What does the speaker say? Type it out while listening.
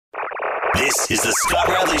This is the Scott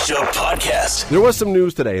Radley Show podcast. There was some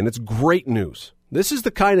news today, and it's great news. This is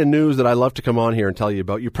the kind of news that I love to come on here and tell you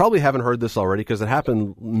about. You probably haven't heard this already because it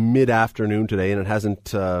happened mid-afternoon today, and it hasn't.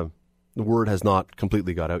 The word has not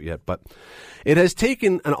completely got out yet. But it has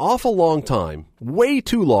taken an awful long time, way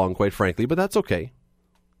too long, quite frankly, but that's okay.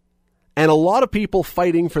 And a lot of people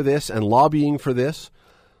fighting for this and lobbying for this.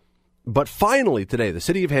 But finally today, the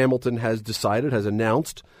city of Hamilton has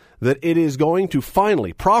announced that it is going to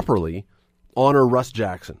finally, properly honor Russ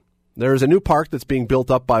Jackson. There is a new park that's being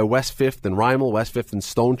built up by West 5th and Rymel, West 5th and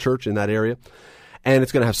Stone Church in that area. And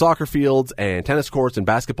it's going to have soccer fields and tennis courts and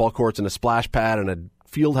basketball courts and a splash pad and a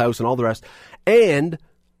field house and all the rest. And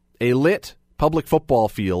a lit public football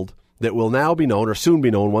field that will now be known, or soon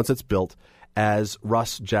be known once it's built, as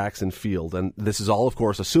Russ Jackson Field. And this is all, of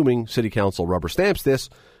course, assuming City Council rubber stamps this.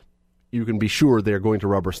 You can be sure they're going to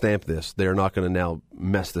rubber stamp this. They're not going to now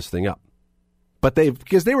mess this thing up. But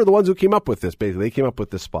because they were the ones who came up with this, basically. They came up with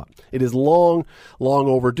this spot. It is long, long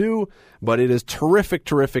overdue, but it is terrific,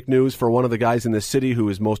 terrific news for one of the guys in this city who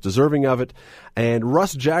is most deserving of it. And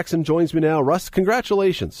Russ Jackson joins me now. Russ,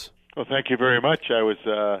 congratulations. Well, thank you very much. I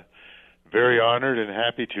was very honored and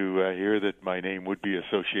happy to hear that my name would be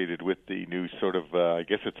associated with the new sort of, I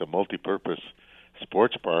guess it's a multi-purpose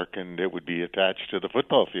sports park, and it would be attached to the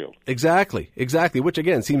football field. Exactly, which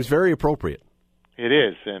again seems very appropriate. It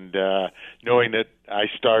is, and knowing that I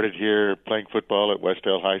started here playing football at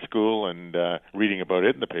Westdale High School and reading about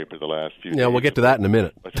it in the paper the last few days. Yeah, we'll get to that in a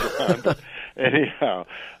minute. Anyhow,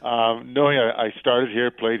 knowing I started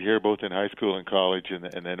here, played here both in high school and college,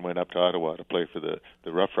 and then went up to Ottawa to play for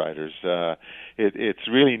the Rough Riders, it's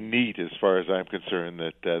really neat as far as I'm concerned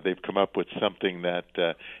that they've come up with something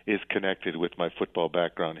that is connected with my football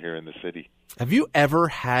background here in the city. Have you ever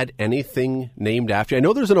had anything named after you? I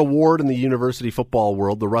know there's an award in the university football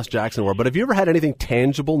world, the Russ Jackson Award, but have you ever had anything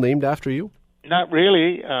tangible named after you? Not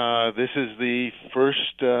really. This is the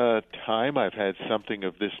first time I've had something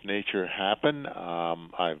of this nature happen.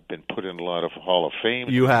 I've been put in a lot of Hall of Fame.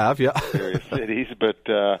 You have, yeah. In various cities, but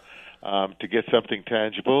to get something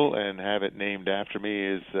tangible and have it named after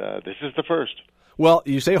me this is the first. Well,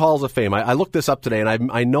 you say Halls of Fame. I looked this up today,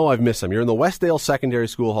 and I know I've missed some. You're in the Westdale Secondary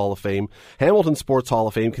School Hall of Fame, Hamilton Sports Hall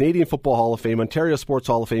of Fame, Canadian Football Hall of Fame, Ontario Sports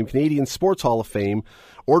Hall of Fame, Canadian Sports Hall of Fame,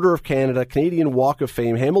 Order of Canada, Canadian Walk of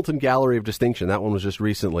Fame, Hamilton Gallery of Distinction. That one was just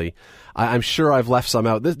recently. I'm sure I've left some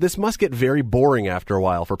out. This must get very boring after a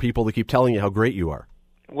while for people to keep telling you how great you are.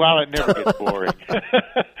 Well, it never gets boring.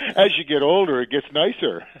 As you get older, it gets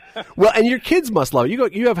nicer. Well, and your kids must love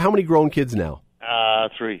it. You have how many grown kids now?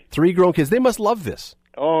 3. 3 grown kids. They must love this.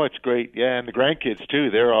 Oh, it's great. Yeah, and the grandkids, too.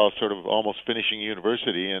 They're all sort of almost finishing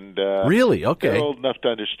university. And really? Okay. They're old enough to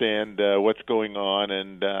understand what's going on,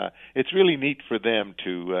 and it's really neat for them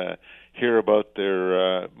to hear about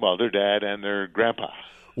their dad and their grandpa.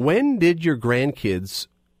 When did your grandkids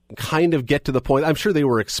kind of get to the point? I'm sure they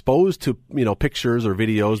were exposed to, pictures or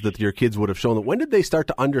videos that your kids would have shown them. When did they start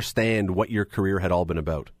to understand what your career had all been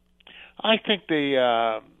about? I think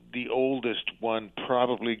the oldest one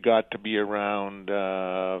probably got to be around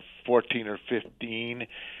 14 or 15,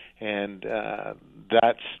 and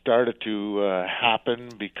that started to happen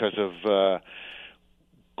because of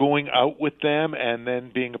going out with them and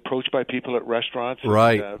then being approached by people at restaurants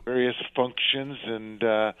right. and various functions,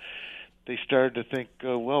 and they started to think,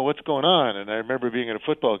 well, what's going on? And I remember being at a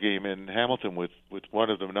football game in Hamilton with one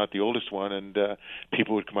of them, not the oldest one, and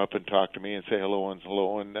people would come up and talk to me and say hello,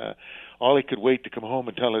 and all he could wait to come home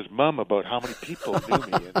and tell his mom about how many people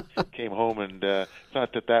knew me, and came home and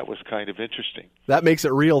thought that was kind of interesting. That makes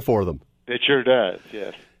it real for them. It sure does,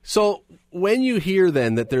 yes. So when you hear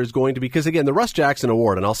then that there's going to be, because again, the Russ Jackson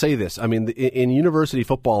Award, and I'll say this, I mean, in university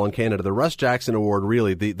football in Canada, the Russ Jackson Award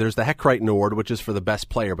really, there's the Heck Crichton Award, which is for the best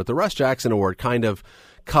player, but the Russ Jackson Award kind of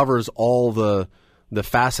covers all the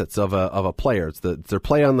facets of a player. It's their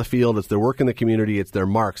play on the field, it's their work in the community, it's their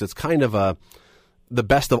marks. It's kind of the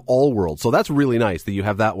best of all worlds. So that's really nice that you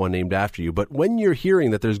have that one named after you. But when you're hearing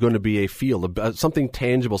that there's going to be a field, something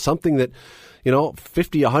tangible, something that,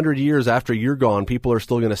 50, 100 years after you're gone, people are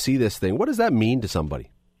still going to see this thing. What does that mean to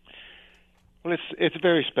somebody? Well, it's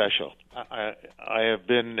very special. I have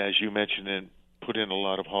been, as you mentioned, put in a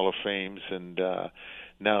lot of Hall of Fames, and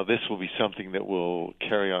now this will be something that will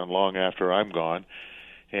carry on long after I'm gone.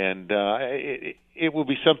 And it will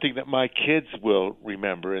be something that my kids will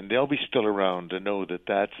remember, and they'll be still around to know that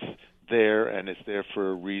that's there, and it's there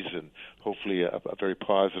for a reason, hopefully a very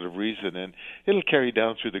positive reason. And it'll carry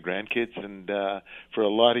down through the grandkids, and for a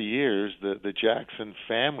lot of years, the Jackson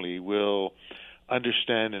family will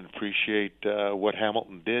understand and appreciate what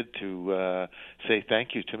Hamilton did to say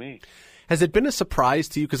thank you to me. Has it been a surprise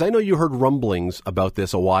to you? Because I know you heard rumblings about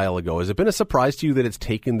this a while ago. Has it been a surprise to you that it's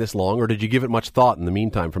taken this long, or did you give it much thought in the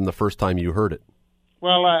meantime from the first time you heard it?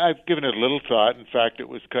 Well, I've given it a little thought. In fact, it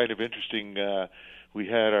was kind of interesting. We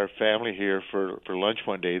had our family here for lunch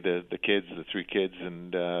one day, the kids, the 3 kids,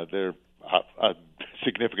 and their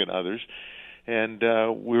significant others. And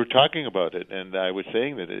we were talking about it, and I was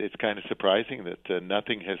saying that it's kind of surprising that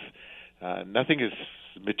nothing has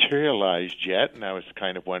materialized yet. And I was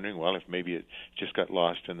kind of wondering, well, if maybe it just got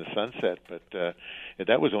lost in the sunset. But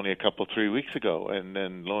that was only 3 weeks ago. And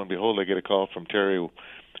then lo and behold, I get a call from Terry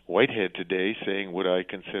Whitehead today saying, would I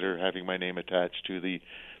consider having my name attached to the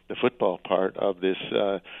football part of this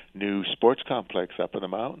new sports complex up in the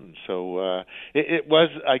mountains. So it was,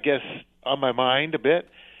 I guess, on my mind a bit.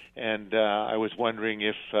 And I was wondering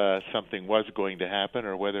if something was going to happen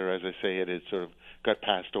or whether, as I say, it had sort of got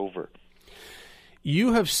passed over.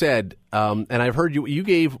 You have said, and I've heard you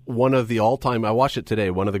gave one of the all-time, I watched it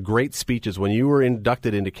today, one of the great speeches when you were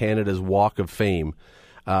inducted into Canada's Walk of Fame.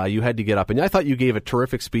 You had to get up, and I thought you gave a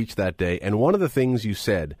terrific speech that day. And one of the things you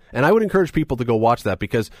said, and I would encourage people to go watch that,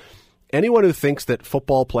 because anyone who thinks that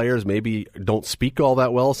football players maybe don't speak all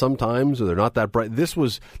that well sometimes, or they're not that bright, this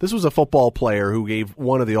was a football player who gave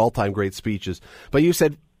one of the all-time great speeches. But you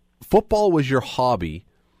said football was your hobby,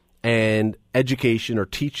 and education or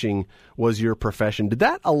teaching was your profession. Did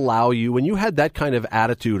that allow you, when you had that kind of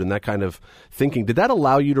attitude and that kind of thinking, did that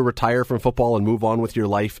allow you to retire from football and move on with your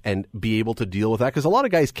life and be able to deal with that? Because a lot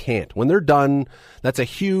of guys can't. When they're done, that's a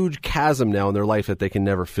huge chasm now in their life that they can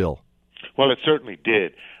never fill. Well, it certainly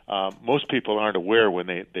did. Most people aren't aware when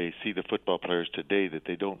they see the football players today that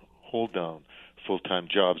they don't hold down full-time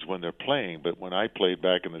jobs when they're playing. But when I played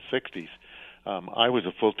back in the 60s, I was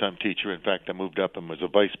a full-time teacher. In fact, I moved up and was a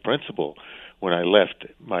vice principal when I left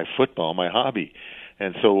my football, my hobby.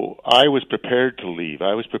 And so I was prepared to leave.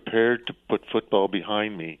 I was prepared to put football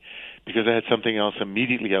behind me because I had something else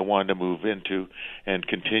immediately I wanted to move into and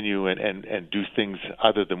continue and do things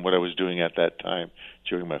other than what I was doing at that time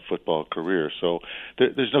during my football career. So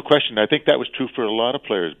there's no question. I think that was true for a lot of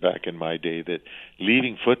players back in my day, that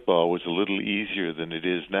leaving football was a little easier than it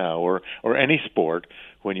is now, or any sport,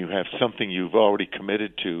 when you have something you've already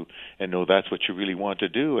committed to and know that's what you really want to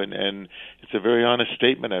do. And it's a very honest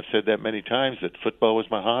statement. I've said that many times, that football was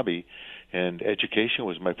my hobby and education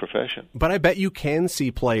was my profession. But I bet you can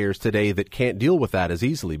see players today that can't deal with that as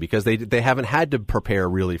easily because they haven't had to prepare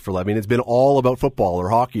really for life. I mean, it's been all about football or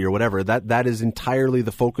hockey or whatever. That is entirely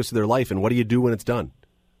the focus of their life. And what do you do when it's done?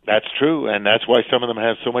 That's true, and that's why some of them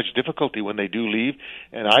have so much difficulty when they do leave.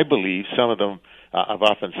 And I believe some of them, I've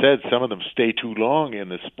often said, some of them stay too long in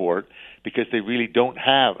the sport because they really don't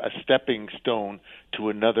have a stepping stone to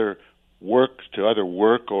other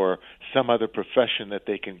work or some other profession that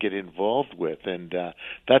they can get involved with. And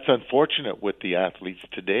that's unfortunate with the athletes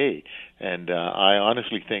today. And I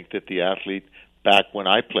honestly think that the athlete back when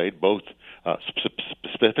I played, both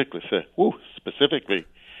specifically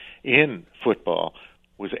in football,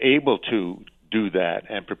 was able to do that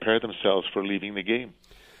and prepare themselves for leaving the game.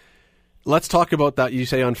 Let's talk about that. You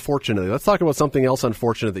say unfortunately. Let's talk about something else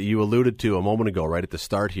unfortunate that you alluded to a moment ago, right at the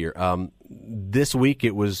start here. This week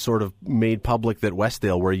it was sort of made public that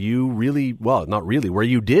Westdale, where you where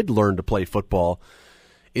you did learn to play football,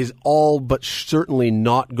 is all but certainly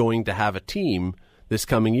not going to have a team this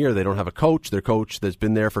coming year. They don't have a coach. Their coach that's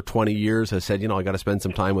been there for 20 years has said, I got to spend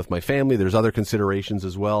some time with my family. There's other considerations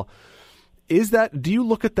as well. Do you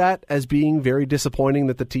look at that as being very disappointing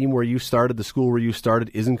that the team where you started, the school where you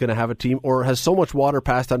started, isn't going to have a team, or has so much water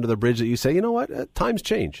passed under the bridge that you say, you know what, times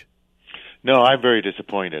change? No, I'm very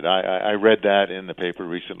disappointed. I read that in the paper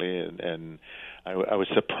recently, and I was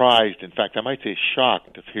surprised. In fact, I might say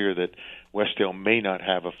shocked to hear that Westdale may not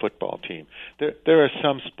have a football team. There are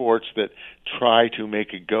some sports that try to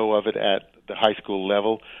make a go of it at the high school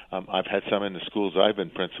level. I've had some in the schools I've been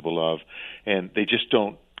principal of, and they just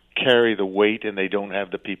don't carry the weight, and they don't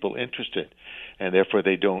have the people interested, and therefore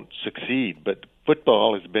they don't succeed. But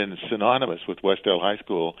football has been synonymous with Westdale High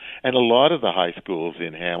School and a lot of the high schools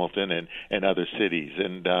in Hamilton and other cities.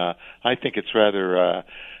 And I think it's rather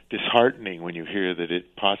disheartening when you hear that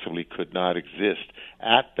it possibly could not exist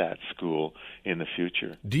at that school in the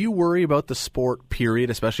future. Do you worry about the sport, period,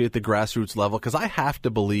 especially at the grassroots level? Because I have to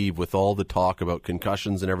believe, with all the talk about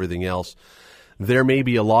concussions and everything else, there may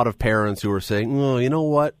be a lot of parents who are saying, you know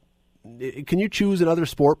what? Can you choose another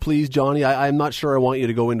sport, please, Johnny? I'm not sure I want you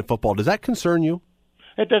to go into football. Does that concern you?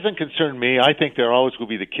 It doesn't concern me. I think there always will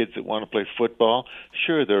be the kids that want to play football.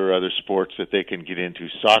 Sure, there are other sports that they can get into.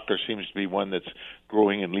 Soccer seems to be one that's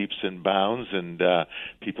growing in leaps and bounds, and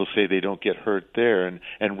people say they don't get hurt there.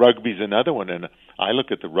 And rugby's another one. And I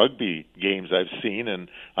look at the rugby games I've seen, and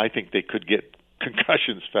I think they could get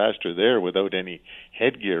concussions faster there without any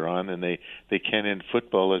headgear on than they can in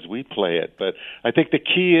football as we play it. But I think the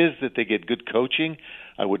key is that they get good coaching.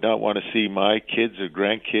 I would not want to see my kids or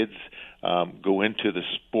grandkids go into the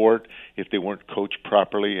sport if they weren't coached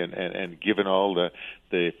properly and given all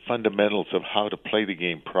the fundamentals of how to play the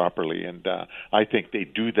game properly. And I think they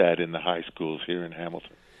do that in the high schools here in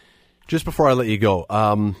Hamilton. Just before I let you go,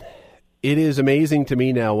 it is amazing to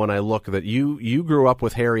me now when I look that you grew up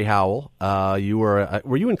with Harry Howell. You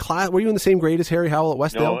were you in class? Were you in the same grade as Harry Howell at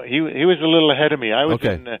Westdale? No, he was a little ahead of me. I was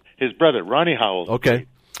in his brother, Ronnie Howell. Okay.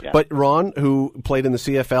 Yeah. But Ron, who played in the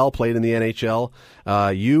CFL, played in the NHL,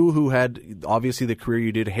 you who had obviously the career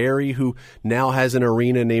you did, Harry, who now has an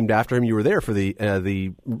arena named after him. You were there for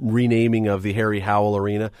the renaming of the Harry Howell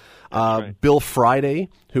Arena. Right. Bill Friday,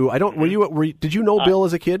 who I don't. Did you know Bill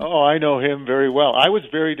as a kid? Oh, I know him very well. I was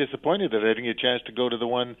very disappointed that I didn't get a chance to go to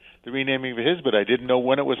the renaming of his, but I didn't know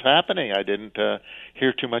when it was happening. I didn't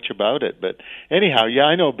hear too much about it. But anyhow, yeah,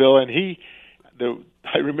 I know Bill, and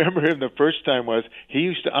I remember him the first time he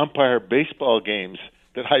used to umpire baseball games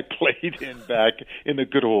that I played in back in the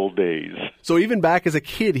good old days. So even back as a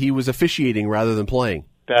kid, he was officiating rather than playing.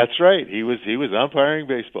 That's right. He was umpiring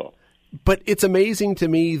baseball. But it's amazing to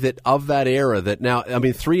me that of that era that now, I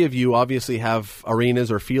mean, three of you obviously have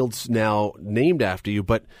arenas or fields now named after you,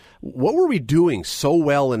 but what were we doing so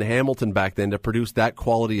well in Hamilton back then to produce that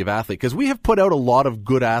quality of athlete? Because we have put out a lot of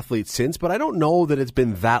good athletes since, but I don't know that it's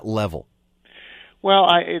been that level. Well,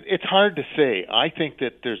 it's hard to say. I think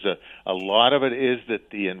that there's a lot of it is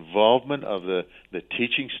that the involvement of the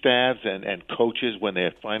teaching staffs and coaches, when they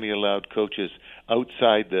have finally allowed coaches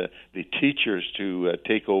outside the teachers to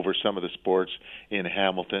take over some of the sports in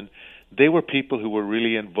Hamilton, they were people who were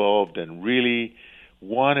really involved and really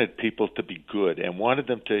wanted people to be good and wanted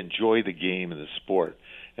them to enjoy the game and the sport.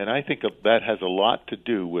 And I think that has a lot to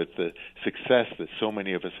do with the success that so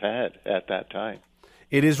many of us had at that time.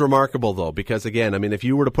 It is remarkable, though, because, again, I mean, if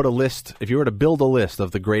you were to build a list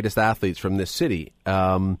of the greatest athletes from this city,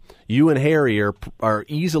 you and Harry are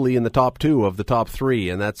easily in the top two of the top three,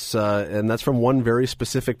 and that's from one very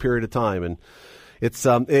specific period of time. And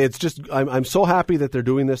it's just I'm so happy that they're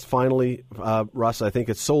doing this finally, Russ. I think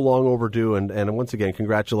it's so long overdue, and once again,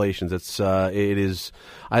 congratulations. It is.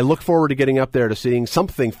 I look forward to getting up there to seeing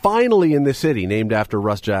something finally in this city named after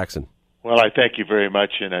Russ Jackson. Well, I thank you very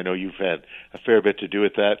much, and I know you've had a fair bit to do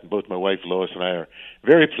with that. Both my wife, Lois, and I are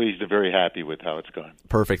very pleased and very happy with how it's gone.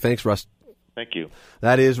 Perfect. Thanks, Russ. Thank you.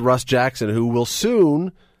 That is Russ Jackson, who will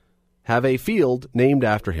soon have a field named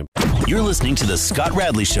after him. You're listening to The Scott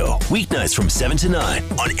Radley Show, weeknights from 7 to 9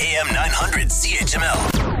 on AM 900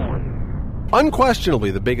 CHML.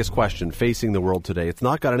 Unquestionably, the biggest question facing the world today, it's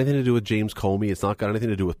not got anything to do with James Comey. It's not got anything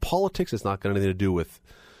to do with politics. It's not got anything to do with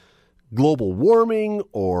global warming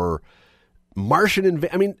or Martian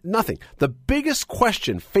nothing. The biggest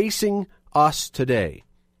question facing us today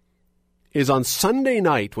is on Sunday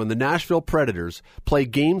night when the Nashville Predators play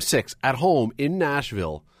Game 6 at home in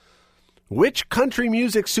Nashville, which country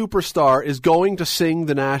music superstar is going to sing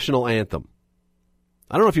the national anthem?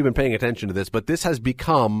 I don't know if you've been paying attention to this, but this has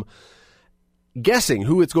become, guessing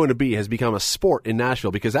who it's going to be has become a sport in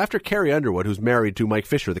Nashville, because after Carrie Underwood, who's married to Mike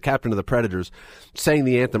Fisher, the captain of the Predators, sang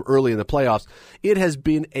the anthem early in the playoffs, it has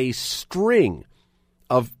been a string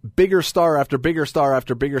of bigger star after bigger star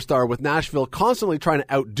after bigger star, with Nashville constantly trying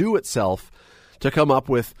to outdo itself to come up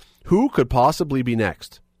with who could possibly be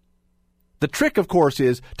next. The trick, of course,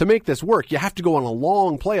 is to make this work, you have to go on a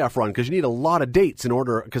long playoff run because you need a lot of dates in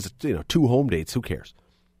order, because, 2 home dates, who cares?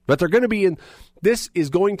 But they're going to be in. This is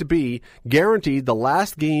going to be guaranteed the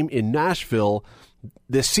last game in Nashville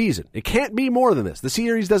this season. It can't be more than this. The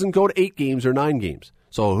series doesn't go to 8 games or 9 games.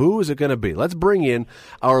 So who is it going to be? Let's bring in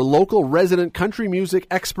our local resident country music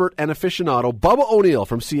expert and aficionado, Bubba O'Neil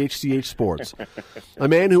from CHCH Sports. A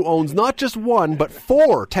man who owns not just one, but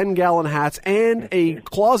 4 10-gallon hats and a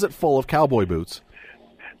closet full of cowboy boots.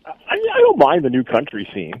 I don't mind the new country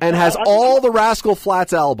scene, and has all the Rascal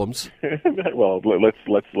Flatts albums. Well,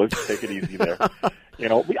 let's take it easy there.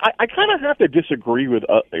 I kind of have to disagree with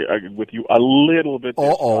you a little bit.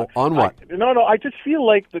 On what? I just feel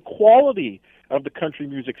like the quality of the country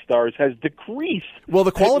music stars has decreased. Well,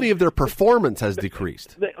 the quality of their performance has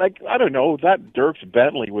decreased. I don't know, that Dierks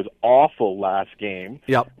Bentley was awful last game.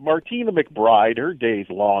 Yep. Martina McBride, her day's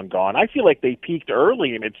long gone. I feel like they peaked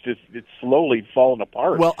early and it's slowly fallen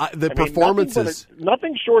apart. Well, performances...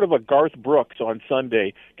 Nothing short of a Garth Brooks on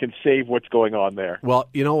Sunday can save what's going on there. Well,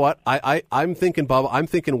 you know what? I'm thinking, Bob,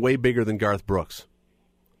 way bigger than Garth Brooks.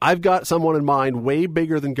 I've got someone in mind way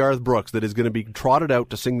bigger than Garth Brooks that is going to be trotted out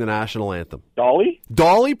to sing the national anthem.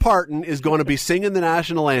 Dolly Parton is going to be singing the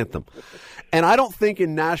national anthem. And I don't think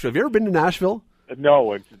in Nashville. Have you ever been to Nashville?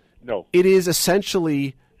 No. It is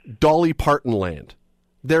essentially Dolly Parton land.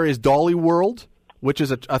 There is Dolly World, which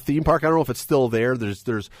is a theme park. I don't know if it's still there. It's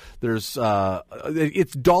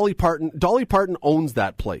Dolly Parton. Dolly Parton owns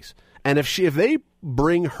that place. And if they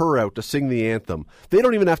bring her out to sing the anthem, they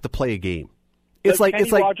don't even have to play a game. Does Kenny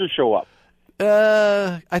Rogers show up?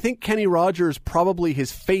 I think Kenny Rogers, probably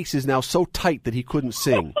his face is now so tight that he couldn't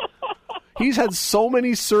sing. He's had so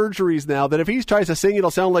many surgeries now that if he tries to sing, it'll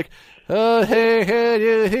sound like,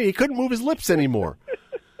 hey. He couldn't move his lips anymore.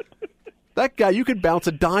 That guy, you could bounce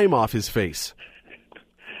a dime off his face.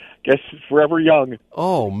 Guess forever young.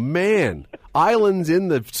 Oh, man. Islands in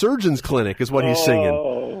the surgeon's clinic is what he's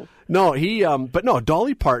singing. No, but no,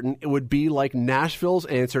 Dolly Parton, it would be like Nashville's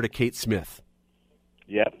answer to Kate Smith.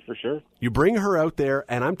 Yeah, for sure. You bring her out there,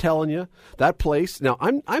 and I'm telling you, that place. Now,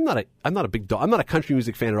 I'm not a country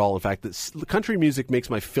music fan at all. In fact, country music makes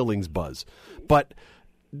my fillings buzz. But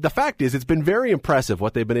the fact is, it's been very impressive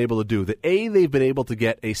what they've been able to do. That they've been able to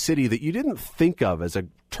get a city that you didn't think of as a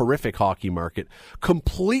terrific hockey market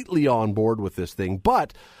completely on board with this thing.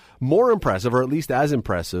 But more impressive, or at least as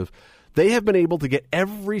impressive, they have been able to get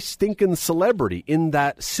every stinking celebrity in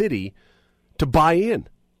that city to buy in.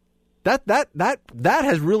 That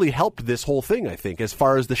has really helped this whole thing, I think, as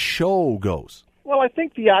far as the show goes. Well, I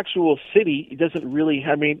think the actual city doesn't really,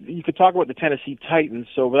 you could talk about the Tennessee Titans,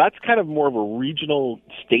 so that's kind of more of a regional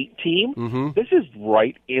state team. Mm-hmm. This is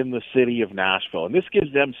right in the city of Nashville, and this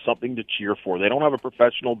gives them something to cheer for. They don't have a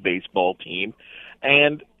professional baseball team,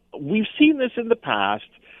 and we've seen this in the past.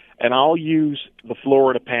 And I'll use the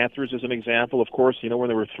Florida Panthers as an example, of course, when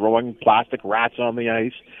they were throwing plastic rats on the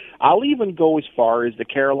ice. I'll even go as far as the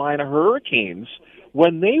Carolina Hurricanes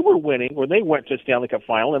when they were winning, when they went to the Stanley Cup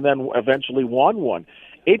final and then eventually won one.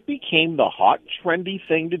 It became the hot, trendy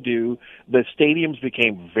thing to do. The stadiums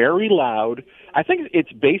became very loud. I think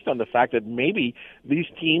it's based on the fact that maybe these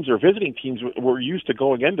teams or visiting teams were used to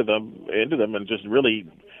going into them and just really,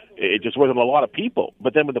 it just wasn't a lot of people.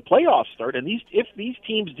 But then when the playoffs start, and if these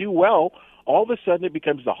teams do well, all of a sudden it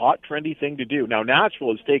becomes the hot, trendy thing to do. Now, Nashville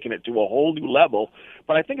has taken it to a whole new level,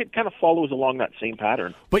 but I think it kind of follows along that same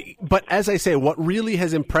pattern. But as I say, what really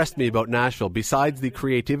has impressed me about Nashville, besides the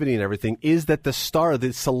creativity and everything, is that the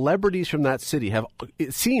celebrities from that city have,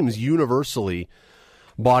 it seems, universally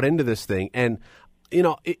bought into this thing. And,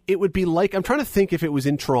 it would be like, I'm trying to think if it was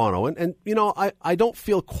in Toronto. And I don't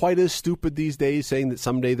feel quite as stupid these days saying that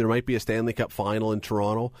someday there might be a Stanley Cup final in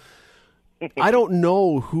Toronto. I don't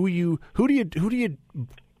know who do you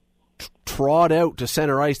trot out to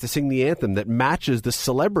center ice to sing the anthem that matches the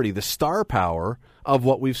celebrity, the star power of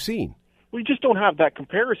what we've seen. We just don't have that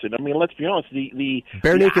comparison. Let's be honest. The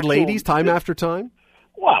Bare Naked Ladies, time after time.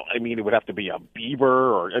 Well, it would have to be a Bieber,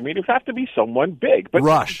 or it would have to be someone big. But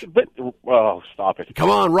Rush. Stop it! Come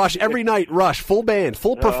on, Rush! Every night, Rush, full band,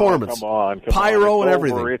 full performance. Come on, pyro and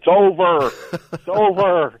everything. It's over. It's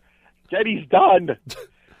over. Getty's done.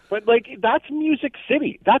 But, that's Music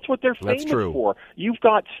City. That's what they're famous for. You've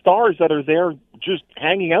got stars that are there just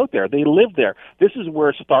hanging out there. They live there. This is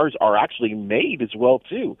where stars are actually made as well,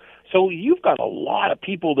 too. So you've got a lot of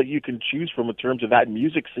people that you can choose from in terms of that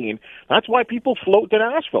music scene. That's why people float to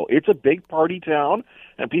Nashville. It's a big party town,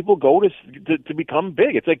 and people go to become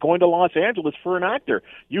big. It's like going to Los Angeles for an actor.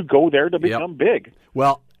 You go there to become big.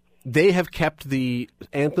 Well, they have kept the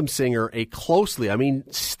anthem singer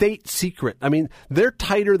state secret. They're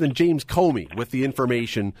tighter than James Comey with the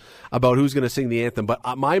information about who's going to sing the anthem.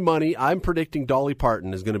 But my money, I'm predicting Dolly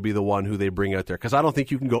Parton is going to be the one who they bring out there, because I don't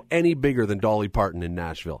think you can go any bigger than Dolly Parton in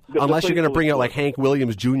Nashville, unless you're going to bring out like Hank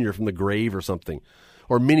Williams Jr. from the grave or something,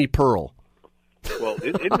 or Minnie Pearl. Well,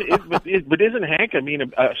 but isn't Hank,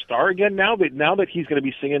 a star again now that he's going to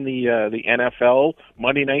be singing the NFL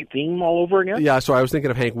Monday night theme all over again? Yeah, sorry, I was thinking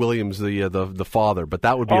of Hank Williams, the father, but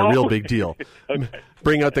that would be a real big deal. Okay.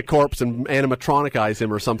 Bring out the corpse and animatronikize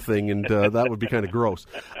him or something, and that would be kind of gross.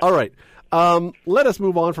 All right, let us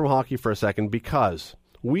move on from hockey for a second, because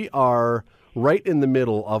we are right in the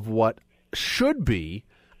middle of what should be,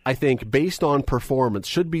 I think, based on performance,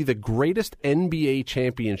 should be the greatest NBA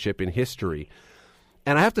championship in history.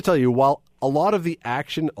 And I have to tell you, while a lot of the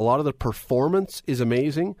action, a lot of the performance is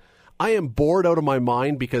amazing, I am bored out of my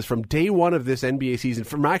mind because from day one of this NBA season,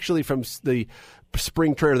 from the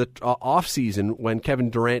spring trade, or the off season, when Kevin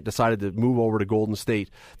Durant decided to move over to Golden State,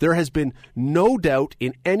 there has been no doubt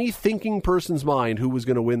in any thinking person's mind who was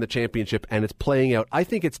going to win the championship, and it's playing out.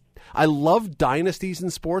 I love dynasties in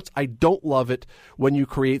sports. I don't love it when you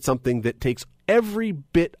create something that takes every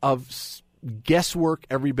bit of guesswork,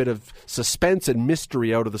 every bit of suspense and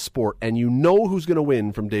mystery out of the sport, and you know who's going to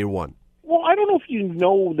win from day one. Well, I don't know if you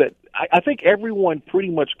know that. I think everyone pretty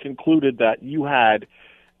much concluded that you had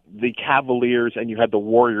the Cavaliers and you had the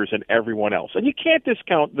Warriors and everyone else. And you can't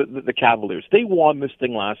discount the Cavaliers. They won this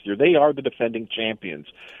thing last year. They are the defending champions.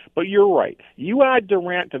 But you're right. You add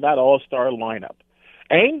Durant to that all-star lineup.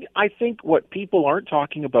 And I think what people aren't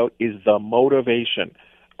talking about is the motivation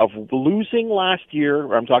of losing last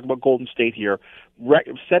year. I'm talking about Golden State here,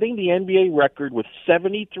 setting the NBA record with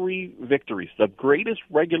 73 victories, the greatest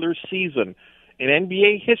regular season in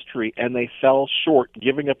NBA history, and they fell short,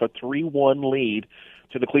 giving up a 3-1 lead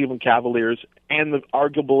to the Cleveland Cavaliers and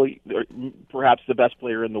arguably perhaps the best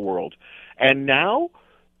player in the world. And now,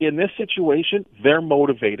 in this situation, they're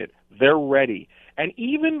motivated. They're ready. And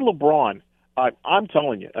even LeBron, I'm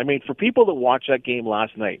telling you, I mean, for people that watched that game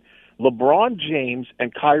last night, LeBron James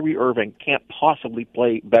and Kyrie Irving can't possibly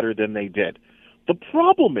play better than they did. The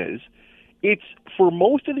problem is, it's for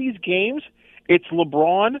most of these games, it's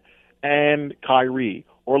LeBron and Kyrie,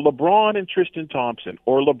 or LeBron and Tristan Thompson,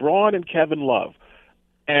 or LeBron and Kevin Love,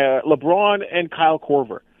 LeBron and Kyle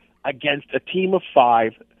Korver against a team of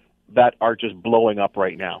 5 that are just blowing up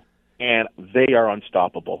right now, and they are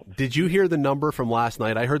unstoppable. Did you hear the number from last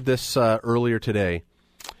night? I heard this earlier today.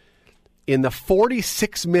 In the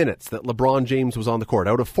 46 minutes that LeBron James was on the court,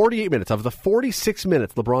 out of 48 minutes, of the 46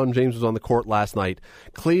 minutes LeBron James was on the court last night,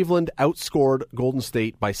 Cleveland outscored Golden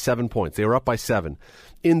State by 7 points. They were up by 7.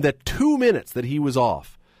 In the 2 minutes that he was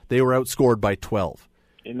off, they were outscored by 12.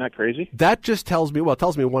 Isn't that crazy? That just tells me,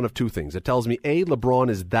 one of two things. It tells me, A, LeBron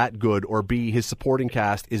is that good, or B, his supporting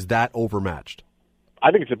cast is that overmatched.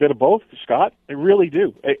 I think it's a bit of both, Scott. I really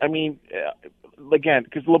do. I mean, again,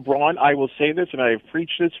 because LeBron, I will say this, and I have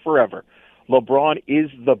preached this forever, LeBron is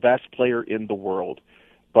the best player in the world,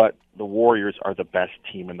 but the Warriors are the best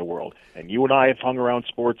team in the world. And you and I have hung around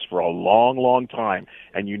sports for a long, long time,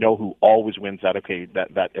 and you know who always wins that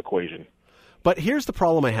equation. But here's the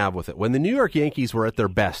problem I have with it. When the New York Yankees were at their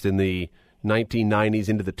best in the 1990s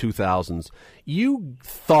into the 2000s, you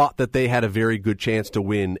thought that they had a very good chance to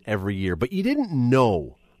win every year, but you didn't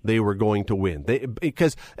know they were going to win.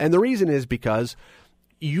 And the reason is because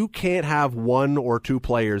you can't have one or two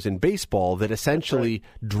players in baseball that essentially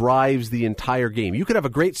drives the entire game. You could have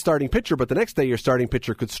a great starting pitcher, but the next day your starting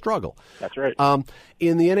pitcher could struggle. That's right.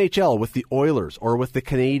 In the NHL, with the Oilers or with the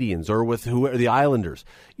Canadians or with the Islanders,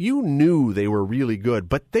 you knew they were really good,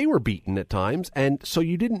 but they were beaten at times, and so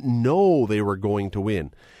you didn't know they were going to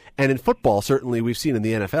win. And in football, certainly we've seen in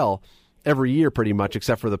the NFL every year pretty much,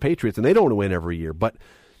 except for the Patriots, and they don't win every year. But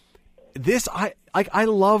I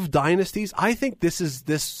love dynasties. I think this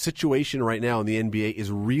situation right now in the NBA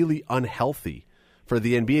is really unhealthy for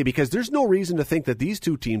the NBA because there's no reason to think that these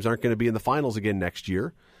two teams aren't going to be in the finals again next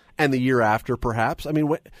year and the year after, perhaps. I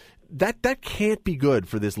mean, that can't be good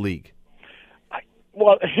for this league.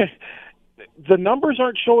 Well, the numbers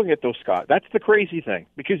aren't showing it, though, Scott. That's the crazy thing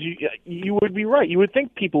because you would be right. You would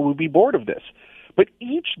think people would be bored of this, but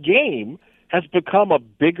each game has become a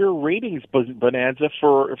bigger ratings bonanza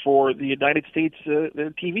for the United States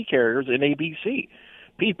TV carriers and ABC.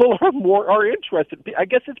 People are interested. I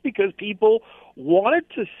guess it's because people wanted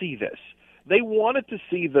to see this. They wanted to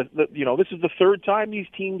see this is the third time these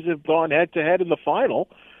teams have gone head to head in the final,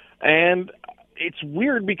 and it's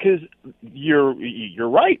weird because you're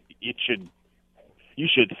right. You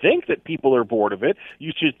should think that people are bored of it.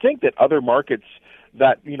 You should think that other markets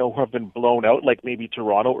that have been blown out, like maybe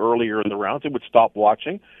Toronto earlier in the rounds, and would stop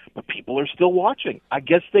watching, but people are still watching. I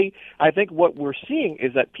think what we're seeing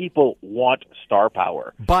is that people want star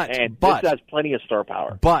power, and this has plenty of star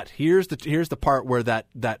power. But here's the part where that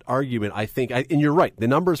argument, I think, and you're right, the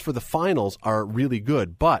numbers for the finals are really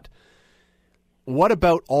good, but what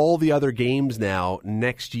about all the other games now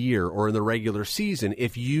next year or in the regular season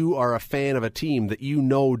if you are a fan of a team that you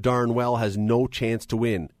know darn well has no chance to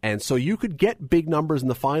win? And so you could get big numbers in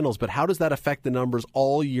the finals, but how does that affect the numbers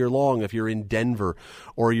all year long if you're in Denver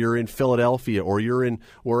or you're in Philadelphia or you're in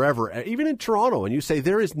wherever, even in Toronto, and you say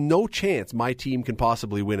there is no chance my team can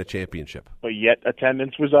possibly win a championship? But yet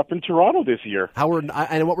attendance was up in Toronto this year.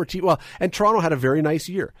 And Toronto had a very nice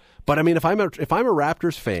year. But I mean, if I'm a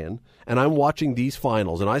Raptors fan and I'm watching these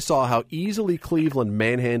finals and I saw how easily Cleveland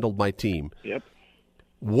manhandled my team, yep.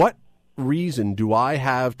 What reason do I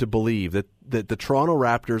have to believe that the Toronto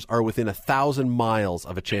Raptors are within 1,000 miles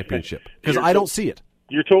of a championship? Because I don't see it.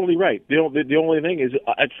 You're totally right. The only thing is,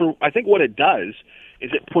 I think what it does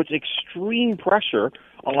is it puts extreme pressure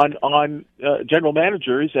on general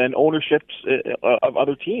managers and ownerships of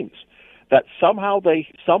other teams. That somehow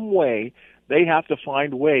some way they have to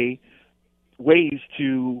find ways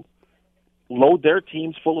to load their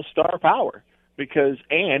teams full of star power.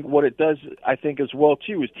 And what it does, I think, as well,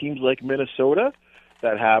 too, is teams like Minnesota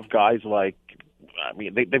that have guys like,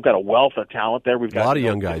 they've got a wealth of talent there. We've got a lot of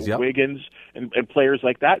young guys, Wiggins and players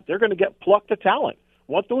like that. They're going to get plucked of talent.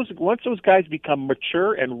 Once those guys become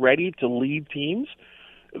mature and ready to lead teams,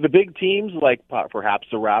 the big teams like perhaps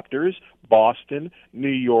the Raptors, Boston, New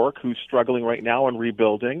York, who's struggling right now and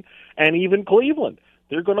rebuilding, and even Cleveland,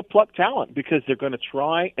 they're going to pluck talent because they're going to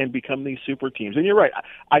try and become these super teams. And you're right.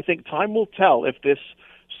 I think time will tell if this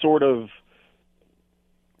sort of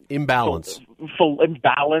imbalance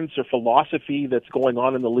or philosophy that's going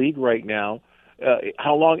on in the league right now,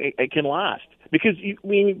 how long it can last. Because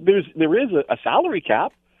there is a salary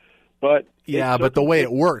cap, but but the way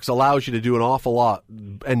it works allows you to do an awful lot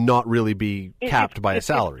and not really be capped by a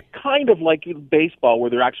salary. It's kind of like baseball, where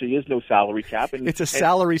there actually is no salary cap. And it's a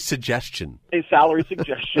salary suggestion. A salary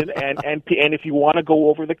suggestion, and if you want to go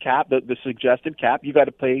over the cap, the suggested cap, you got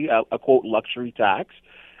to pay a quote luxury tax.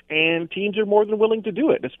 And teams are more than willing to do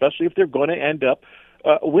it, especially if they're going to end up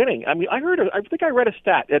winning. I think I read a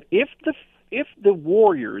stat that if the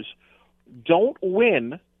Warriors don't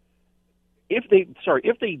win, if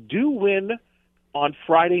they do win on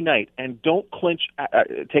Friday night and don't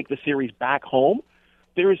take the series back home,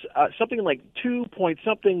 there's something like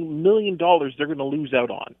 $2.something million they're going to lose out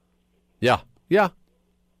on. Yeah,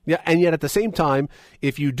 and yet at the same time,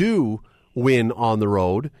 if you do win on the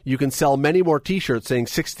road, you can sell many more T-shirts saying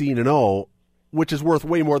 16-0, which is worth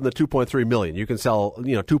way more than the $2.3 million. You can sell,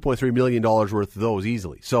 $2.3 million worth of those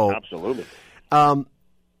easily. So absolutely.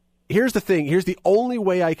 Here's the thing. Here's the only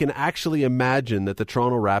way I can actually imagine that the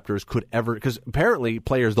Toronto Raptors could ever, because apparently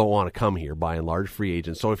players don't want to come here by and large, free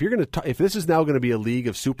agents. So if if this is now going to be a league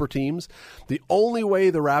of super teams, the only way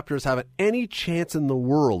the Raptors have any chance in the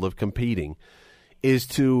world of competing is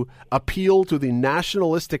to appeal to the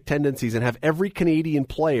nationalistic tendencies and have every Canadian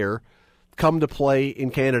player come to play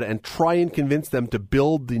in Canada and try and convince them to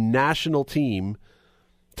build the national team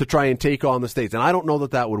to try and take on the States. And I don't know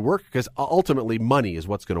that would work, because ultimately money is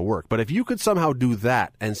what's going to work. But if you could somehow do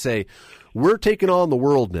that and say, we're taking on the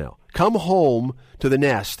world now, come home to the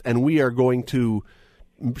nest and we are going to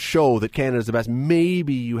show that Canada's the best,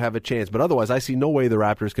 maybe you have a chance. But otherwise, I see no way the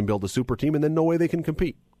Raptors can build a super team, and then no way they can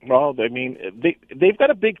compete. Well, they've got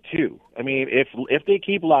a big two. If they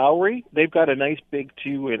keep Lowry, they've got a nice big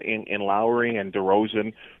two in Lowry and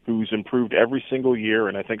DeRozan, who's improved every single year,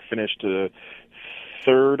 and I think finished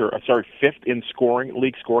fifth in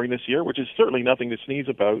league scoring this year, which is certainly nothing to sneeze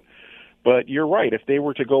about. But you're right. If they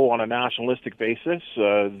were to go on a nationalistic basis,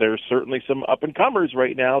 there's certainly some up-and-comers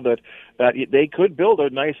right now that they could build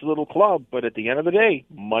a nice little club. But at the end of the day,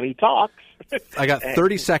 money talks. I got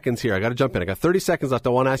 30 seconds here. I got to jump in. I got 30 seconds left.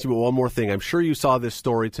 I want to ask you about one more thing. I'm sure you saw this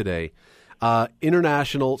story today.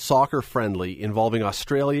 International soccer friendly involving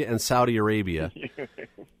Australia and Saudi Arabia.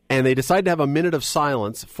 And they decided to have a minute of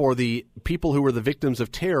silence for the people who were the victims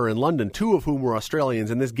of terror in London, two of whom were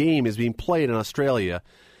Australians, and this game is being played in Australia.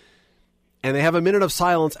 And they have a minute of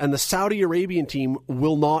silence, and the Saudi Arabian team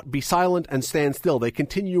will not be silent and stand still. They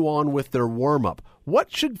continue on with their warm-up.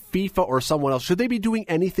 What should FIFA or someone else, should they be doing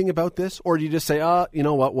anything about this? Or do you just say, you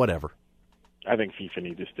know what, whatever? I think FIFA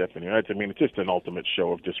needs to step in. It's just an ultimate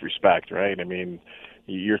show of disrespect, right?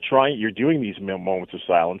 You're doing these moments of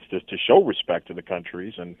silence to show respect to the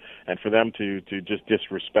countries, and for them to just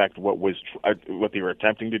disrespect what they were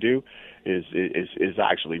attempting to do is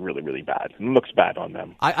actually really, really bad. It looks bad on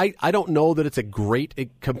them. I don't know that it's a great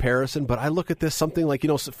comparison, but I look at this something like,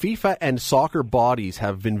 FIFA and soccer bodies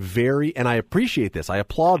have been very, and I appreciate this, I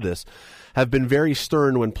applaud this, have been very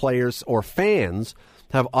stern when players or fans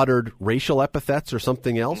have uttered racial epithets or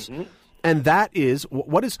something else. Mm-hmm. And that is,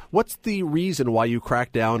 what's the reason why you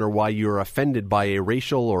crack down or why you're offended by a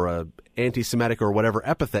racial or a anti-Semitic or whatever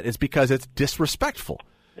epithet? It's because it's disrespectful.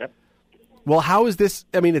 Yep. Well, how is this?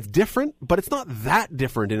 It's different, but it's not that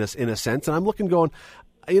different in a sense. And I'm going,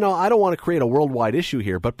 I don't want to create a worldwide issue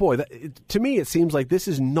here, but boy, to me it seems like this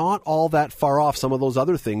is not all that far off some of those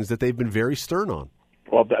other things that they've been very stern on.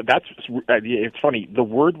 Well, it's funny. The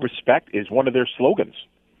word respect is one of their slogans.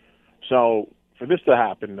 So for this to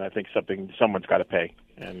happen, I think someone's got to pay,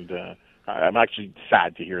 and I'm actually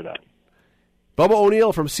sad to hear that. Bubba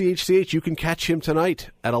O'Neil from CHCH, you can catch him tonight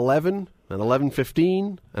at 11 and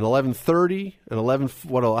 11:15 and 11:30 and 11.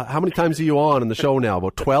 How many times are you on in the show now?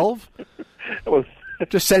 About 12?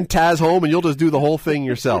 Just send Taz home and you'll just do the whole thing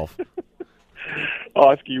yourself.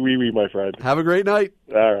 Oski wee wee, my friend. Have a great night.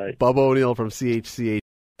 All right. Bubba O'Neil from CHCH.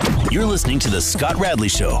 You're listening to The Scott Radley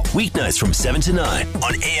Show, weeknights from 7 to 9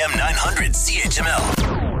 on AM 900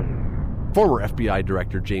 CHML. Former FBI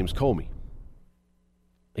Director James Comey.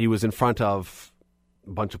 He was in front of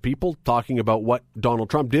a bunch of people talking about what Donald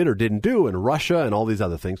Trump did or didn't do and Russia and all these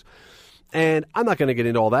other things. And I'm not going to get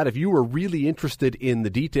into all that. If you were really interested in the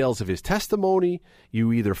details of his testimony,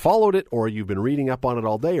 you either followed it or you've been reading up on it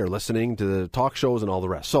all day or listening to the talk shows and all the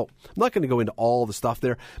rest. So I'm not going to go into all the stuff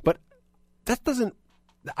there, but that doesn't,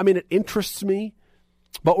 it interests me.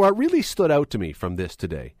 But what really stood out to me from this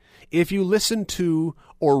today, if you listened to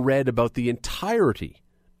or read about the entirety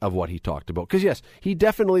of what he talked about, because yes, he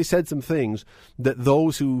definitely said some things that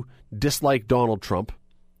those who dislike Donald Trump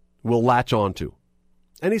will latch on to.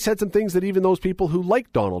 And he said some things that even those people who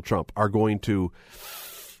like Donald Trump are going to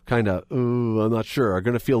kind of, I'm not sure, are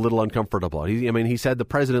going to feel a little uncomfortable. He said the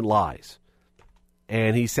president lies.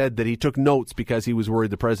 And he said that he took notes because he was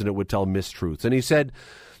worried the president would tell mistruths. And he said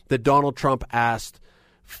that Donald Trump asked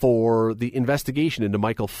for the investigation into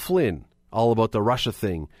Michael Flynn, all about the Russia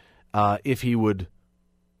thing, if he would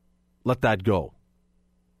let that go.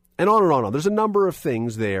 And on and on and on. There's a number of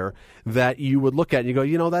things there that you would look at and you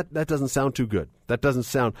go, that doesn't sound too good. That doesn't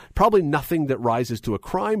sound, probably nothing that rises to a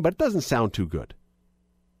crime, but it doesn't sound too good.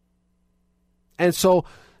 And so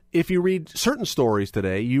if you read certain stories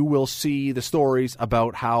today, you will see the stories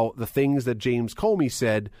about how the things that James Comey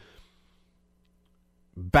said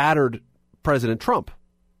battered President Trump.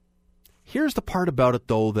 Here's the part about it,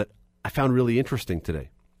 though, that I found really interesting today.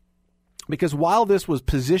 Because while this was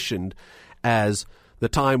positioned as the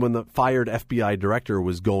time when the fired FBI director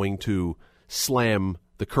was going to slam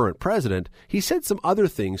the current president, he said some other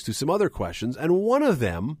things to some other questions, and one of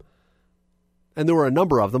them, and there were a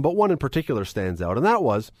number of them, but one in particular stands out, and that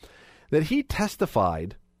was that he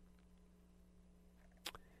testified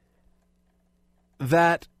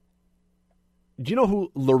that, do you know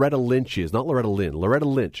who Loretta Lynch is? Not Loretta Lynn, Loretta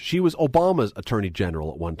Lynch. She was Obama's attorney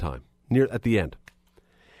general at one time, at the end.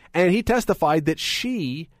 And he testified that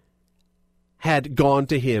she had gone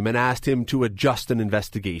to him and asked him to adjust an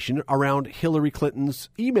investigation around Hillary Clinton's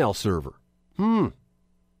email server. Now,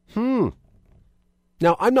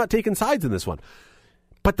 I'm not taking sides in this one.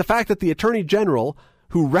 But the fact that the attorney general,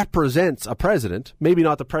 who represents a president, maybe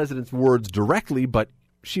not the president's words directly, but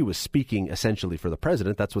she was speaking essentially for the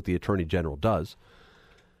president, that's what the attorney general does,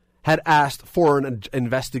 had asked for an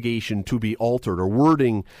investigation to be altered or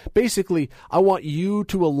wording. Basically, I want you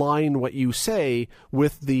to align what you say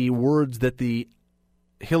with the words that the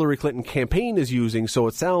Hillary Clinton campaign is using so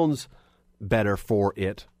it sounds better for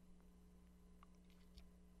it.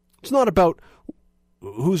 It's not about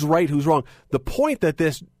who's right, who's wrong. The point that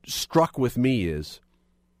this struck with me is,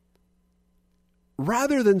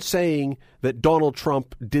 rather than saying that Donald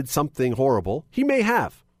Trump did something horrible, he may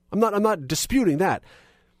have. I'm not disputing that.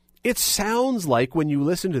 It sounds like, when you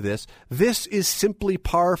listen to this, this is simply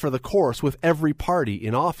par for the course with every party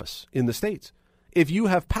in office in the States. If you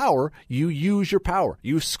have power, you use your power.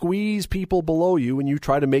 You squeeze people below you and you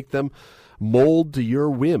try to make them mold to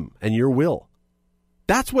your whim and your will.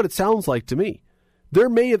 That's what it sounds like to me. There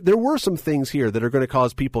were some things here that are going to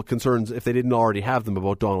cause people concerns if they didn't already have them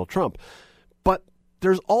about Donald Trump. But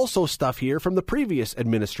there's also stuff here from the previous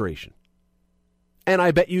administration. And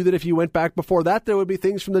I bet you that if you went back before that, there would be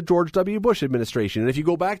things from the George W. Bush administration. And if you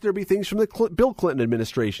go back, there'd be things from the Bill Clinton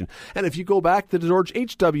administration. And if you go back to the George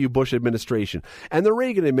H.W. Bush administration and the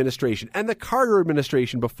Reagan administration and the Carter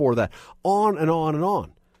administration before that, on and on and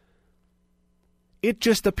on. It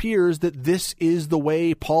just appears that this is the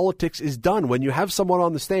way politics is done. When you have someone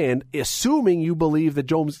on the stand, assuming you believe that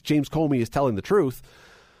James Comey is telling the truth,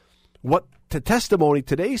 what the testimony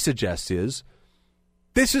today suggests is,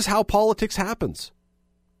 this is how politics happens.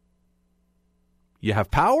 You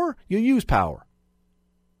have power, you use power.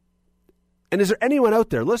 And is there anyone out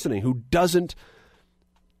there listening who doesn't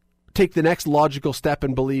take the next logical step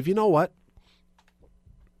and believe, you know what?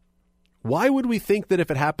 Why would we think that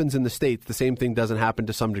if it happens in the States, the same thing doesn't happen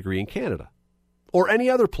to some degree in Canada? Or any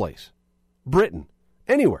other place? Britain?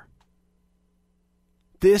 Anywhere?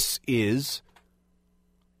 This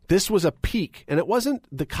was a peak, and it wasn't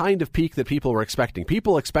the kind of peak that people were expecting.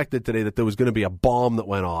 People expected today that there was going to be a bomb that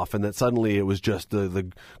went off and that suddenly it was just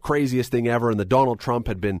the craziest thing ever and that Donald Trump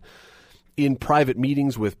had been in private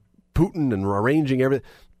meetings with Putin and arranging everything.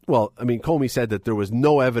 Well, Comey said that there was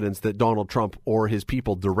no evidence that Donald Trump or his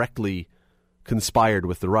people directly conspired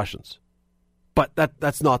with the Russians. But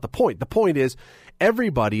that's not the point. The point is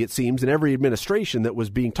everybody, it seems, in every administration that was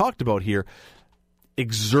being talked about here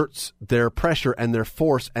exerts their pressure and their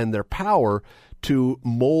force and their power to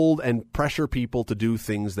mold and pressure people to do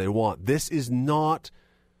things they want. This is not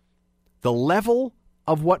the level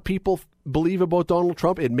of what people believe about Donald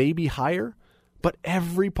Trump. It may be higher, but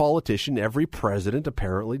every politician, every president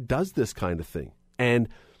apparently does this kind of thing. And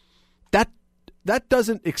that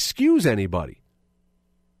doesn't excuse anybody.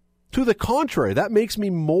 To the contrary, that makes me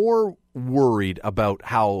more worried about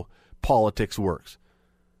how politics works.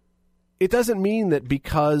 It doesn't mean that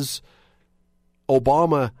because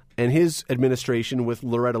Obama and his administration with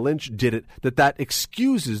Loretta Lynch did it, that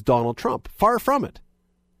excuses Donald Trump. Far from it.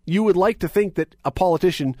 You would like to think that a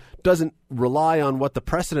politician doesn't rely on what the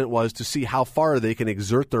precedent was to see how far they can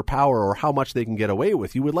exert their power or how much they can get away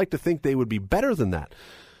with. You would like to think they would be better than that.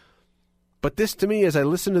 But this, to me, as I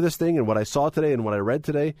listened to this thing and what I saw today and what I read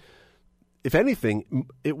today, if anything,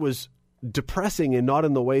 it was depressing and not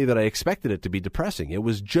in the way that I expected it to be depressing. It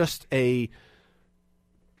was just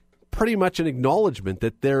pretty much an acknowledgement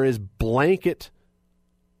that there is blanket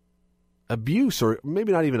abuse, or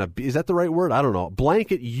maybe not even is that the right word? I don't know.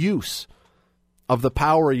 Blanket use of the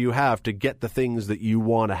power you have to get the things that you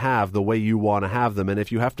want to have the way you want to have them. And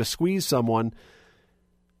if you have to squeeze someone,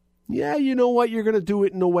 yeah, you know what? You're going to do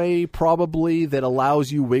it in a way probably that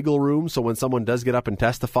allows you wiggle room. So when someone does get up and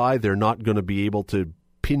testify, they're not going to be able to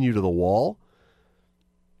pin you to the wall.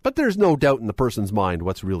 But there's no doubt in the person's mind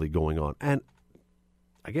what's really going on. And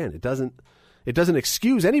again, it doesn't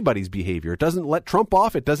excuse anybody's behavior. It doesn't let Trump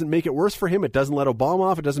off. It doesn't make it worse for him. It doesn't let Obama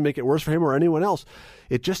off. It doesn't make it worse for him or anyone else.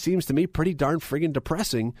 It just seems to me pretty darn friggin'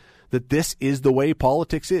 depressing that this is the way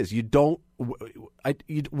politics is.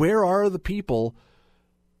 Where are the people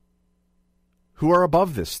who are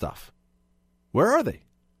above this stuff? Where are they?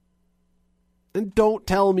 And don't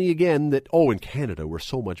tell me again that, in Canada, we're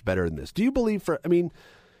so much better than this. Do you believe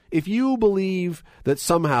if you believe that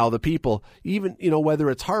somehow the people, even, whether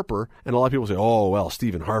it's Harper, and a lot of people say,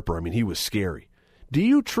 Stephen Harper, he was scary. Do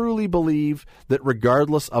you truly believe that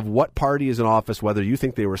regardless of what party is in office, whether you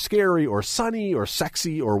think they were scary or sunny or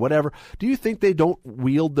sexy or whatever, do you think they don't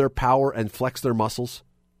wield their power and flex their muscles?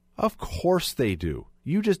 Of course they do.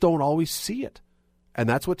 You just don't always see it. And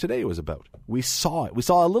that's what today was about. We saw it. We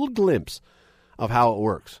saw a little glimpse of how it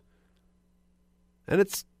works. And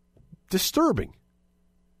it's disturbing.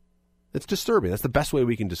 It's disturbing. That's the best way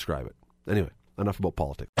we can describe it. Anyway, enough about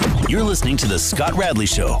politics. You're listening to The Scott Radley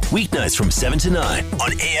Show, weeknights from 7 to 9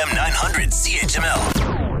 on AM 900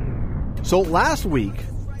 CHML. So last week,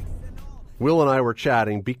 Will and I were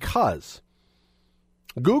chatting because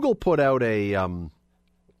Google put out a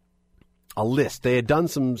list. They had done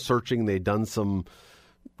some searching. They had done some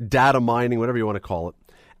data mining, whatever you want to call it.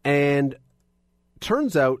 And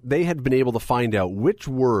turns out they had been able to find out which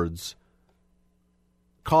words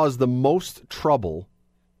caused the most trouble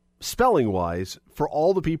spelling-wise for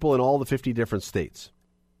all the people in all the 50 different states.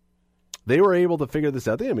 They were able to figure this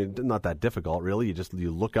out. Not that difficult, really.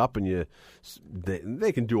 You look up and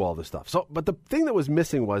they can do all this stuff. But the thing that was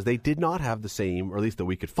missing was they did not have the same, or at least that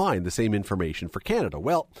we could find, the same information for Canada.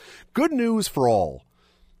 Well, good news for all.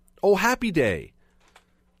 Oh, happy day.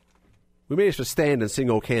 We may just stand and sing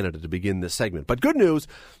 "Oh Canada" to begin this segment. But good news,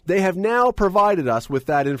 they have now provided us with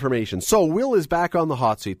that information. So Will is back on the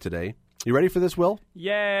hot seat today. You ready for this, Will?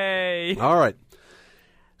 Yay! All right.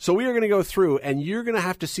 So we are going to go through, and you're going to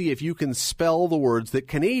have to see if you can spell the words that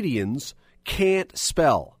Canadians can't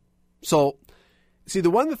spell. So, see,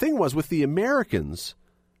 the thing was with the Americans,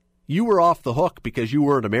 you were off the hook because you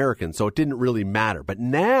weren't American, so it didn't really matter. But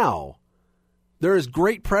now, there is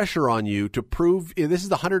great pressure on you to prove, this is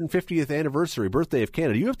the 150th birthday of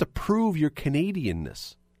Canada. You have to prove your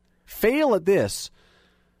Canadianness. Fail at this,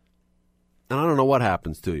 and I don't know what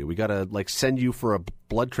happens to you. We got to send you for a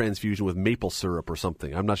blood transfusion with maple syrup or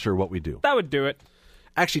something. I'm not sure what we do. That would do it.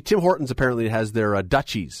 Actually, Tim Hortons apparently has their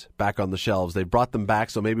Dutchies back on the shelves. They brought them back,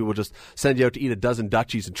 so maybe we'll just send you out to eat a dozen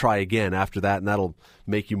Dutchies and try again after that, and that'll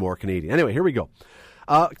make you more Canadian. Anyway, here we go.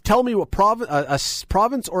 Tell me what a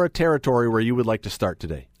province or a territory where you would like to start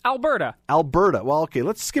today. Alberta. Alberta. Well, okay,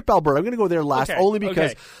 let's skip Alberta. I'm going to go there last only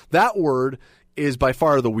because that word is by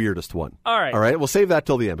far the weirdest one. All right. All right, we'll save that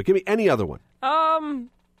till the end. But give me any other one.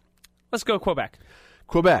 Let's go Quebec.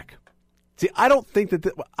 Quebec. See, I don't think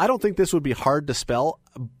this would be hard to spell,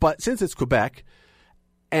 but since it's Quebec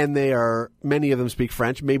and many of them speak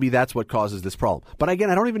French, maybe that's what causes this problem. But again,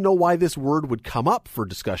 I don't even know why this word would come up for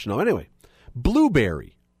discussion. Anyway,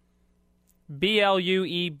 blueberry.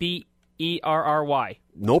 Blueberry.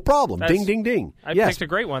 No problem. Ding, ding, ding. I picked a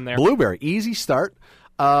great one there. Blueberry. Easy start.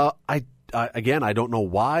 again, I don't know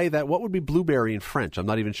why that. What would be blueberry in French? I'm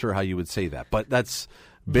not even sure how you would say that, but that's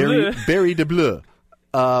berry de bleu.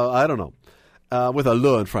 I don't know. With a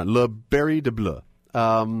le in front. Le berry de bleu.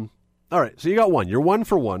 All right, so you got one. You're 1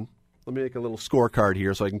 for 1. Let me make a little scorecard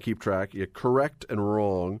here so I can keep track. You're correct and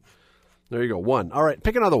wrong. There you go. 1. All right,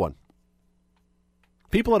 pick another one.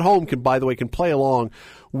 People at home can, by the way, can play along.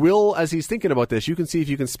 Will, as he's thinking about this, you can see if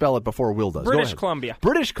you can spell it before Will does. British Columbia.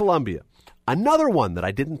 British Columbia. Another one that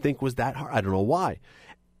I didn't think was that hard. I don't know why.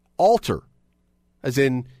 Altar. As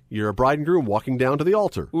in, you're a bride and groom walking down to the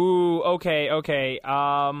altar. Ooh, okay.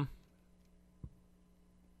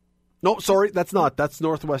 No, sorry, that's not. That's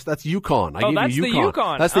Northwest. That's Yukon. That's the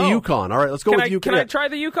Yukon. That's the Yukon. All right, let's go with Yukon. Can I try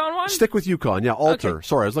the Yukon one? Stick with Yukon. Yeah, altar. Okay.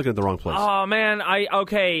 Sorry, I was looking at the wrong place. Oh, man.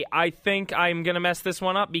 I think I'm going to mess this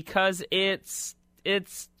one up because it's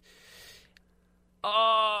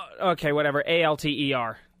okay, whatever.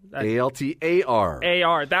 A-L-T-E-R. A-L-T-A-R.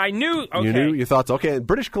 A-R. I knew. Okay. You knew? You thought so. Okay,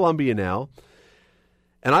 British Columbia now.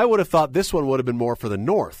 And I would have thought this one would have been more for the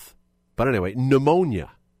north. But anyway, pneumonia.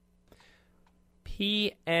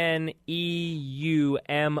 P-N-E-U-M-O-N-I-A.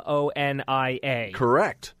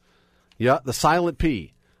 Correct. Yeah, the silent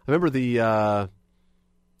P. I remember the,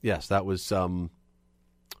 yes, that was, what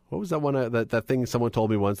was that one, that thing someone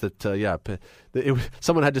told me once that,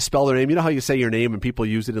 someone had to spell their name. You know how you say your name and people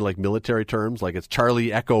use it in like military terms, like it's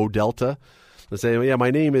Charlie Echo Delta? They say, yeah,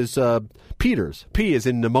 my name is Peters. P is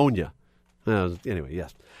in pneumonia. Anyway,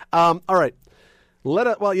 yes. All right.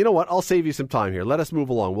 Well, you know what? I'll save you some time here. Let us move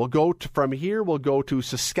along. We'll go from here. We'll go to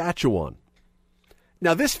Saskatchewan.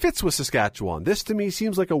 Now, this fits with Saskatchewan. This, to me,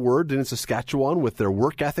 seems like a word in Saskatchewan with their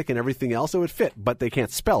work ethic and everything else. It would fit, but they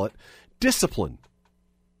can't spell it. Discipline.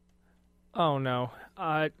 Oh, no.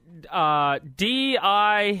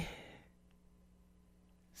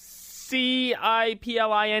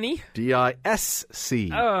 D-I-C-I-P-L-I-N-E?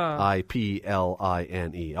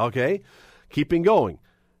 D-I-S-C-I-P-L-I-N-E. Okay. Keeping going.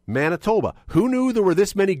 Manitoba. Who knew there were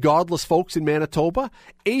this many godless folks in Manitoba?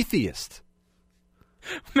 Atheist.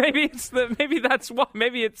 Maybe that's what.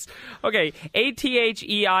 Maybe it's okay.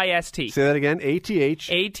 A-T-H-E-I-S-T. Say that again. A-T-H.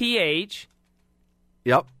 A-T-H.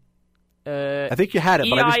 Yep. I think you had it.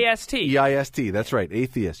 E-I-S-T. E-I-S-T. That's right.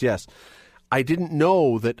 Atheist. Yes. I didn't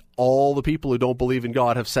know that all the people who don't believe in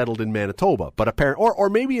God have settled in Manitoba, but apparently, or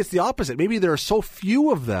maybe it's the opposite. Maybe there are so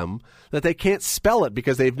few of them that they can't spell it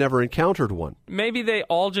because they've never encountered one. Maybe they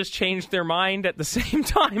all just changed their mind at the same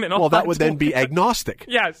time. And well, that would then be agnostic.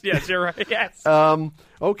 Yes, you're right. Yes.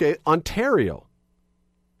 Okay, Ontario.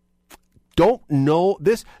 Don't know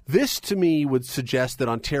this. This to me would suggest that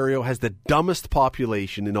Ontario has the dumbest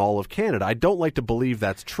population in all of Canada. I don't like to believe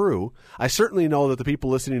that's true. I certainly know that the people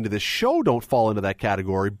listening to this show don't fall into that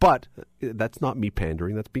category, but that's not me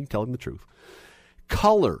pandering. That's me telling the truth.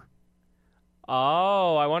 Color.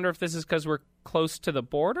 Oh, I wonder if this is because we're close to the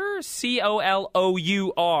border?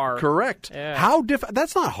 C-O-L-O-U-R. Correct. Yeah. How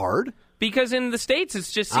that's not hard. Because in the States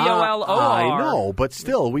it's just C-O-L-O-R. I know, but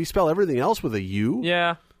still, we spell everything else with a U.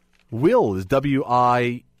 Yeah. Will is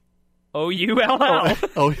W-I... O-U-L-L.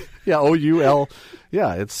 Oh, yeah, O-U-L.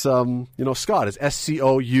 Yeah, it's, Scott is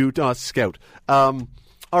S-C-O-U, no, it's Scout. All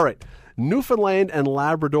right, Newfoundland and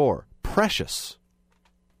Labrador, precious.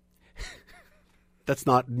 That's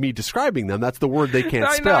not me describing them. That's the word they can't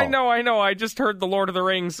spell. I know. I just heard the Lord of the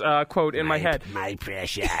Rings quote in my head. My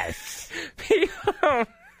precious.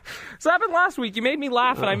 So that happened last week. You made me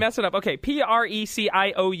laugh and I messed it up. Okay,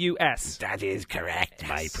 P-R-E-C-I-O-U-S. That is correct,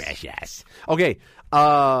 my precious. Okay, where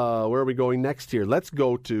are we going next here? Let's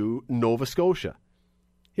go to Nova Scotia.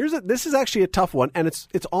 This is actually a tough one, and it's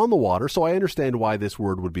on the water, so I understand why this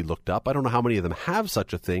word would be looked up. I don't know how many of them have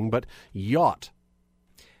such a thing, but yacht.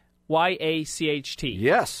 Y-A-C-H-T.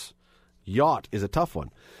 Yes, yacht is a tough one.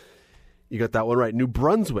 You got that one right. New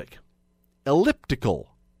Brunswick. Elliptical.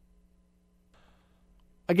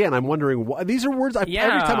 Again, I'm wondering why. These are words, every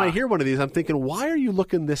time I hear one of these, I'm thinking, why are you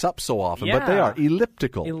looking this up so often? Yeah. But they are.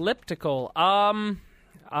 Elliptical. Elliptical.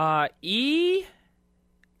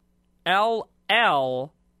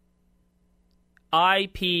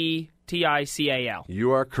 E-L-L-I-P-T-I-C-A-L.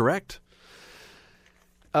 You are correct.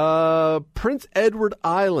 Prince Edward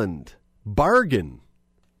Island. Bargain.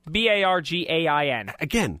 B-A-R-G-A-I-N.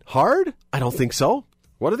 Again, hard? I don't think so.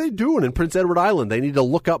 What are they doing in Prince Edward Island? They need to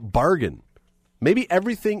look up bargain. Maybe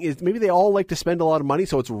they all like to spend a lot of money,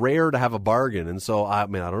 so it's rare to have a bargain. And so, I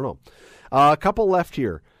don't know. A couple left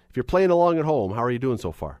here. If you're playing along at home, how are you doing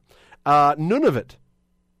so far? Nunavut.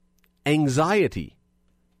 Anxiety.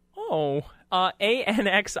 Oh,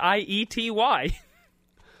 A-N-X-I-E-T-Y.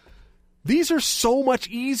 These are so much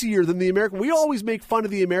easier than the American. We always make fun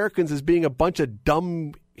of the Americans as being a bunch of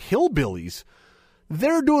dumb hillbillies.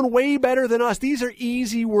 They're doing way better than us. These are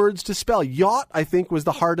easy words to spell. Yacht, I think, was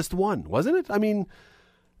the hardest one, wasn't it? I mean,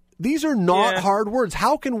 these are not hard words.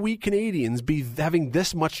 How can we Canadians be having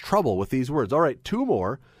this much trouble with these words? All right, 2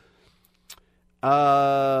 more.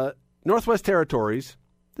 Northwest Territories.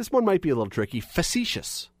 This one might be a little tricky.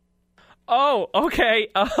 Facetious. Oh, okay.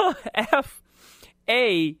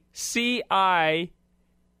 F-A-C-I...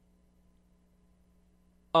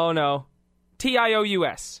 Oh, no.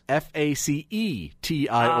 T-I-O-U-S.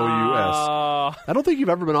 F-A-C-E-T-I-O-U-S. I don't think you've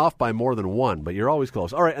ever been off by more than one, but you're always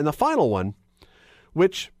close. All right, and the final one,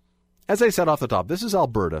 which, as I said off the top, this is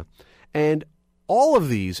Alberta, and all of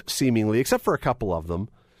these, seemingly, except for a couple of them,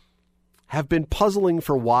 have been puzzling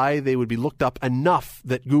for why they would be looked up enough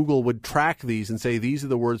that Google would track these and say these are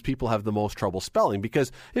the words people have the most trouble spelling.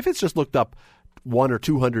 Because if it's just looked up 100 or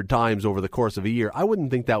 200 times over the course of a year, I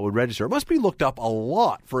wouldn't think that would register. It must be looked up a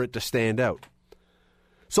lot for it to stand out.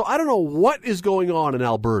 So I don't know what is going on in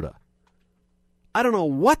Alberta. I don't know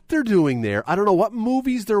what they're doing there. I don't know what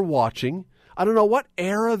movies they're watching. I don't know what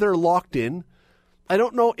era they're locked in. I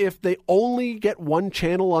don't know if they only get one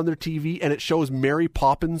channel on their TV and it shows Mary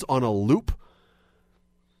Poppins on a loop.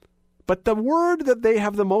 But the word that they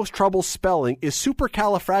have the most trouble spelling is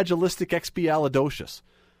supercalifragilisticexpialidocious.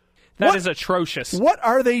 That is atrocious. What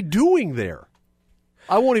are they doing there?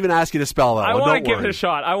 I won't even ask you to spell that. I want to give it a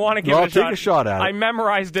shot. Take a shot at it. I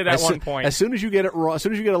memorized it at one point. As soon as you get it wrong, as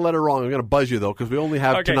soon as you get a letter wrong, I'm going to buzz you though because we only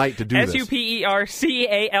have tonight to do this.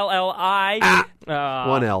 Supercalli.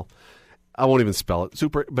 One L. I won't even spell it.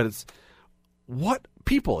 But it's what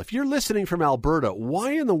people. If you're listening from Alberta,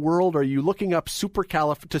 why in the world are you looking up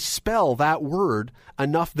supercalif to spell that word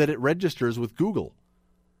enough that it registers with Google?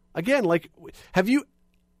 Again, have you?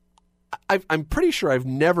 I'm pretty sure I've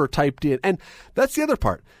never typed in, and that's the other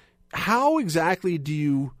part. How exactly do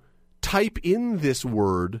you type in this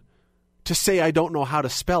word to say I don't know how to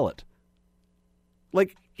spell it?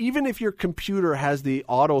 Even if your computer has the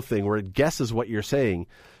auto thing where it guesses what you're saying,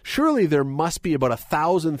 surely there must be about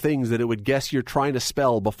 1,000 things that it would guess you're trying to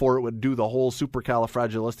spell before it would do the whole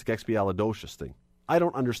supercalifragilisticexpialidocious thing. I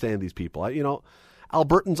don't understand these people.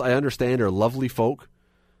 Albertans, I understand, are lovely folk.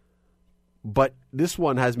 But this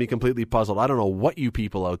one has me completely puzzled. I don't know what you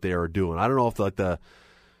people out there are doing. I don't know if the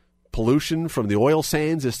pollution from the oil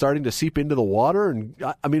sands is starting to seep into the water. And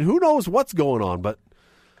I mean, who knows what's going on? But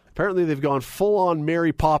apparently they've gone full-on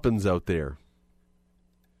Mary Poppins out there.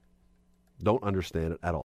 Don't understand it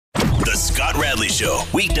at all. The Scott Radley Show,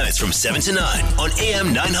 weeknights from 7 to 9 on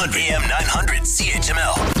AM 900. AM 900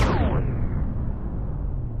 CHML.